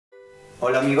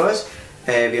Hola amigos,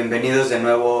 bienvenidos de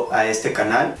nuevo a este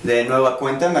canal. De nueva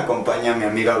cuenta me acompaña mi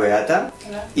amiga Beata.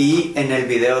 Hola. Y en el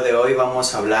video de hoy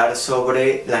vamos a hablar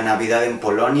sobre la Navidad en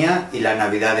Polonia y la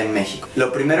Navidad en México.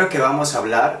 Lo primero que vamos a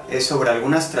hablar es sobre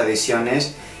algunas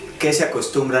tradiciones que se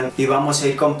acostumbran y vamos a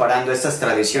ir comparando estas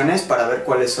tradiciones para ver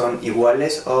cuáles son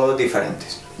iguales o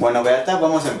diferentes. Bueno Beata,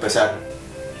 vamos a empezar.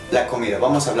 La comida,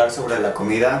 vamos a hablar sobre la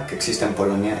comida que existe en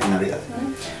Polonia en Navidad.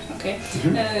 Okay.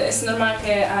 Es normal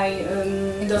que hay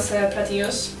 12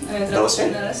 platillos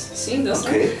tradicionales. Sí, 12.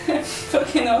 Okay. ¿Por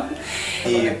qué no?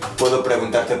 ¿Y puedo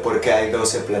preguntarte por qué hay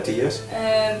 12 platillos?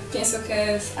 Pienso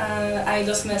que hay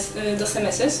 12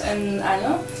 meses en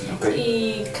año. Okay.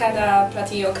 Y cada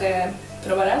platillo que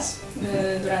probarás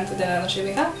durante la noche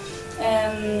vieja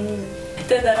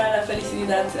te dará la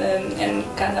felicidad en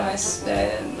cada mes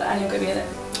del año que viene.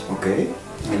 Ok,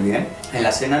 muy bien. ¿En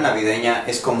la cena navideña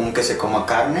es común que se coma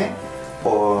carne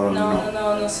o no?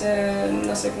 No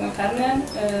se come carne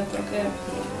porque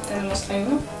tenemos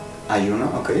ayuno. ¿Ayuno?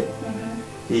 Ok.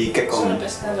 ¿Y qué comen? Solo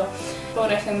pescado.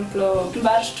 Por ejemplo,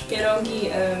 barszcz, pierogi,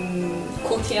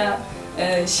 kutia,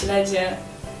 śledzie.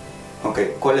 Ok,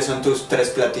 ¿cuáles son tus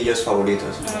 3 platillos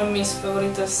favoritos? Mis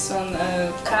favoritos son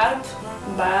karp,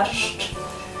 barszcz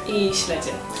y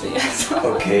śledzie.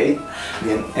 Ok,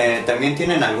 bien. ¿También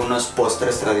tienen algunos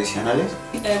postres tradicionales?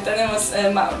 Tenemos,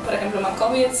 por ejemplo,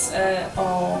 makowiec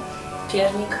o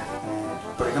piernik.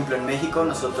 Por ejemplo, en México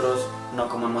nosotros no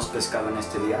comemos pescado en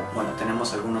este día. Bueno,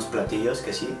 tenemos algunos platillos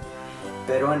que sí,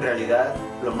 pero en realidad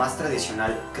lo más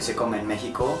tradicional que se come en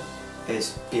México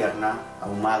es pierna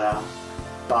ahumada,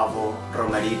 pavo,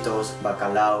 romeritos,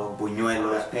 bacalao,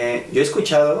 buñuelos. Yo he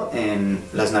escuchado en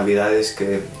las navidades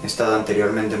que he estado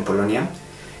anteriormente en Polonia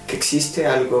que existe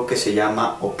algo que se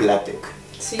llama opłatek.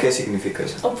 Sí. ¿Qué significa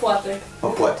eso? Opłatek.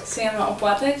 Opłatek. Se llama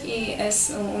opłatek y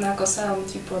es una cosa, un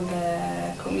tipo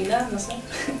de comida, no sé.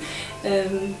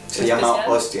 Se llama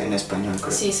hostia en español,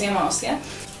 creo. Sí, se llama hostia.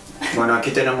 Bueno,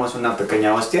 aquí tenemos una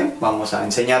pequeña hostia. Vamos a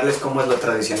enseñarles cómo es lo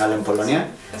tradicional en Polonia.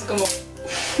 Es como...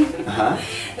 Ajá.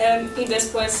 Y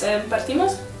después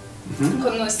partimos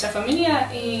con nuestra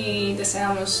familia y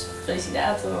deseamos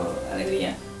felicidad o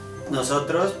alegría.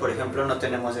 Nosotros, por ejemplo, no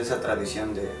tenemos esa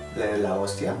tradición de la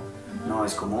hostia. No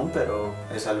es común, pero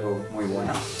es algo muy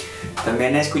bueno.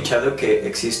 También he escuchado que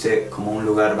existe como un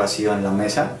lugar vacío en la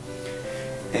mesa.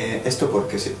 ¿Esto por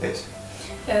qué es?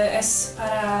 Es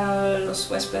para los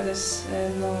huéspedes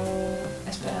no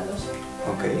esperados.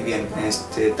 Ok, bien.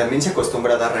 ¿También se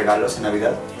acostumbra a dar regalos en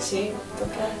Navidad? Sí,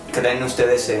 total. ¿Creen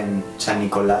ustedes en San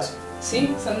Nicolás?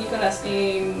 Sí, San Nicolás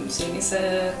y sí,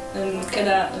 se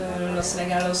quedan los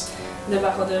regalos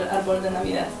debajo del árbol de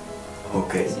Navidad.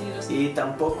 Ok. Sí, Y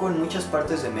tampoco en muchas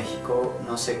partes de México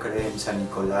no se cree en San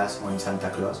Nicolás o en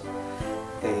Santa Claus.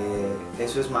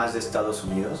 Eso es más de Estados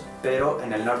Unidos, pero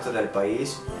en el norte del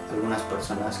país algunas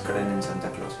personas creen en Santa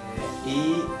Claus.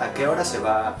 ¿Y a qué hora se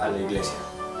va a la iglesia?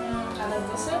 A las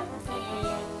 12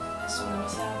 y es una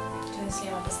misa que se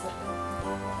llama pastor.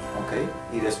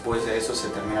 Ok, ¿y después de eso se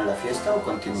termina la fiesta o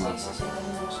continúa? Sí,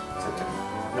 terminamos. Se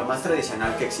termina. Lo más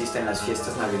tradicional que existe en las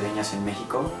fiestas navideñas en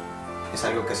México es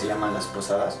algo que se llaman las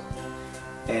posadas.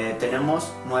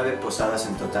 Tenemos 9 posadas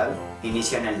en total,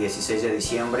 inician el 16 de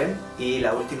diciembre y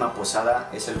la última posada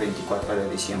es el 24 de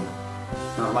diciembre.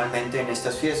 Normalmente en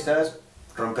estas fiestas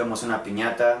rompemos una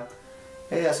piñata,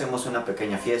 hacemos una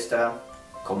pequeña fiesta,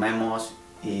 comemos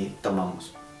y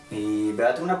tomamos. Y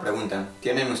Beata, una pregunta,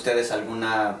 ¿tienen ustedes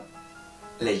alguna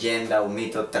leyenda o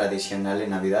mito tradicional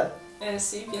en Navidad?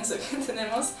 Sí, pienso que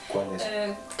tenemos. ¿Cuál es?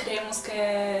 Creemos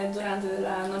que durante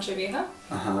la noche vieja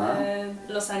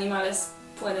los animales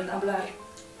pueden hablar.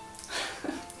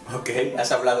 Ok,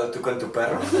 ¿has hablado tú con tu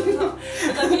perro? No,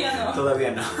 todavía no.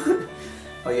 Todavía no.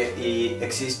 Oye, ¿y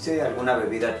existe alguna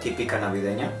bebida típica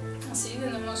navideña? Sí,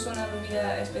 tenemos una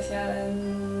bebida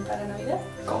especial para Navidad.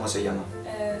 ¿Cómo se llama?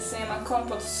 Se llama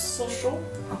kompot z suszu.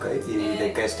 Ok, ¿y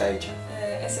de qué está hecha?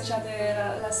 Es hecha de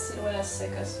las ciruelas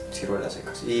secas. Ciruelas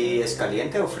secas. ¿Y es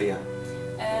caliente o fría?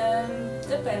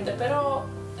 Depende, pero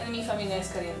en mi familia es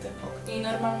caliente. ¿Y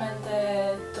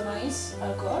normalmente tomáis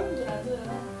alcohol durante la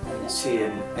Navidad? Sí,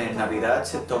 en Navidad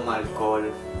se toma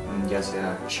alcohol, ya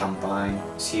sea champán,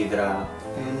 sidra,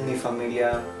 en mi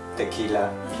familia tequila,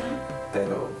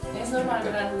 pero... Es normal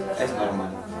durante la Es semana.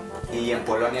 normal. ¿Y en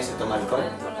Polonia se toma alcohol?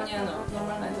 En Polonia no,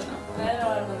 normalmente no,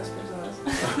 pero algunas personas.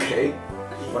 Ok.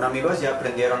 Bueno amigos, ya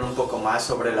aprendieron un poco más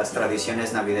sobre las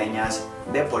tradiciones navideñas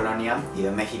de Polonia y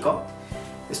de México.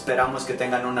 Esperamos que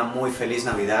tengan una muy feliz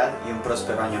Navidad y un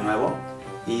próspero año nuevo.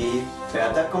 Y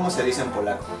Beata, ¿cómo se dice en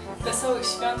polaco? Wesołych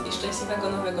świąt i szczęśliwego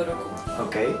nowego roku.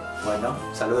 Ok, bueno,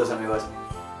 saludos amigos.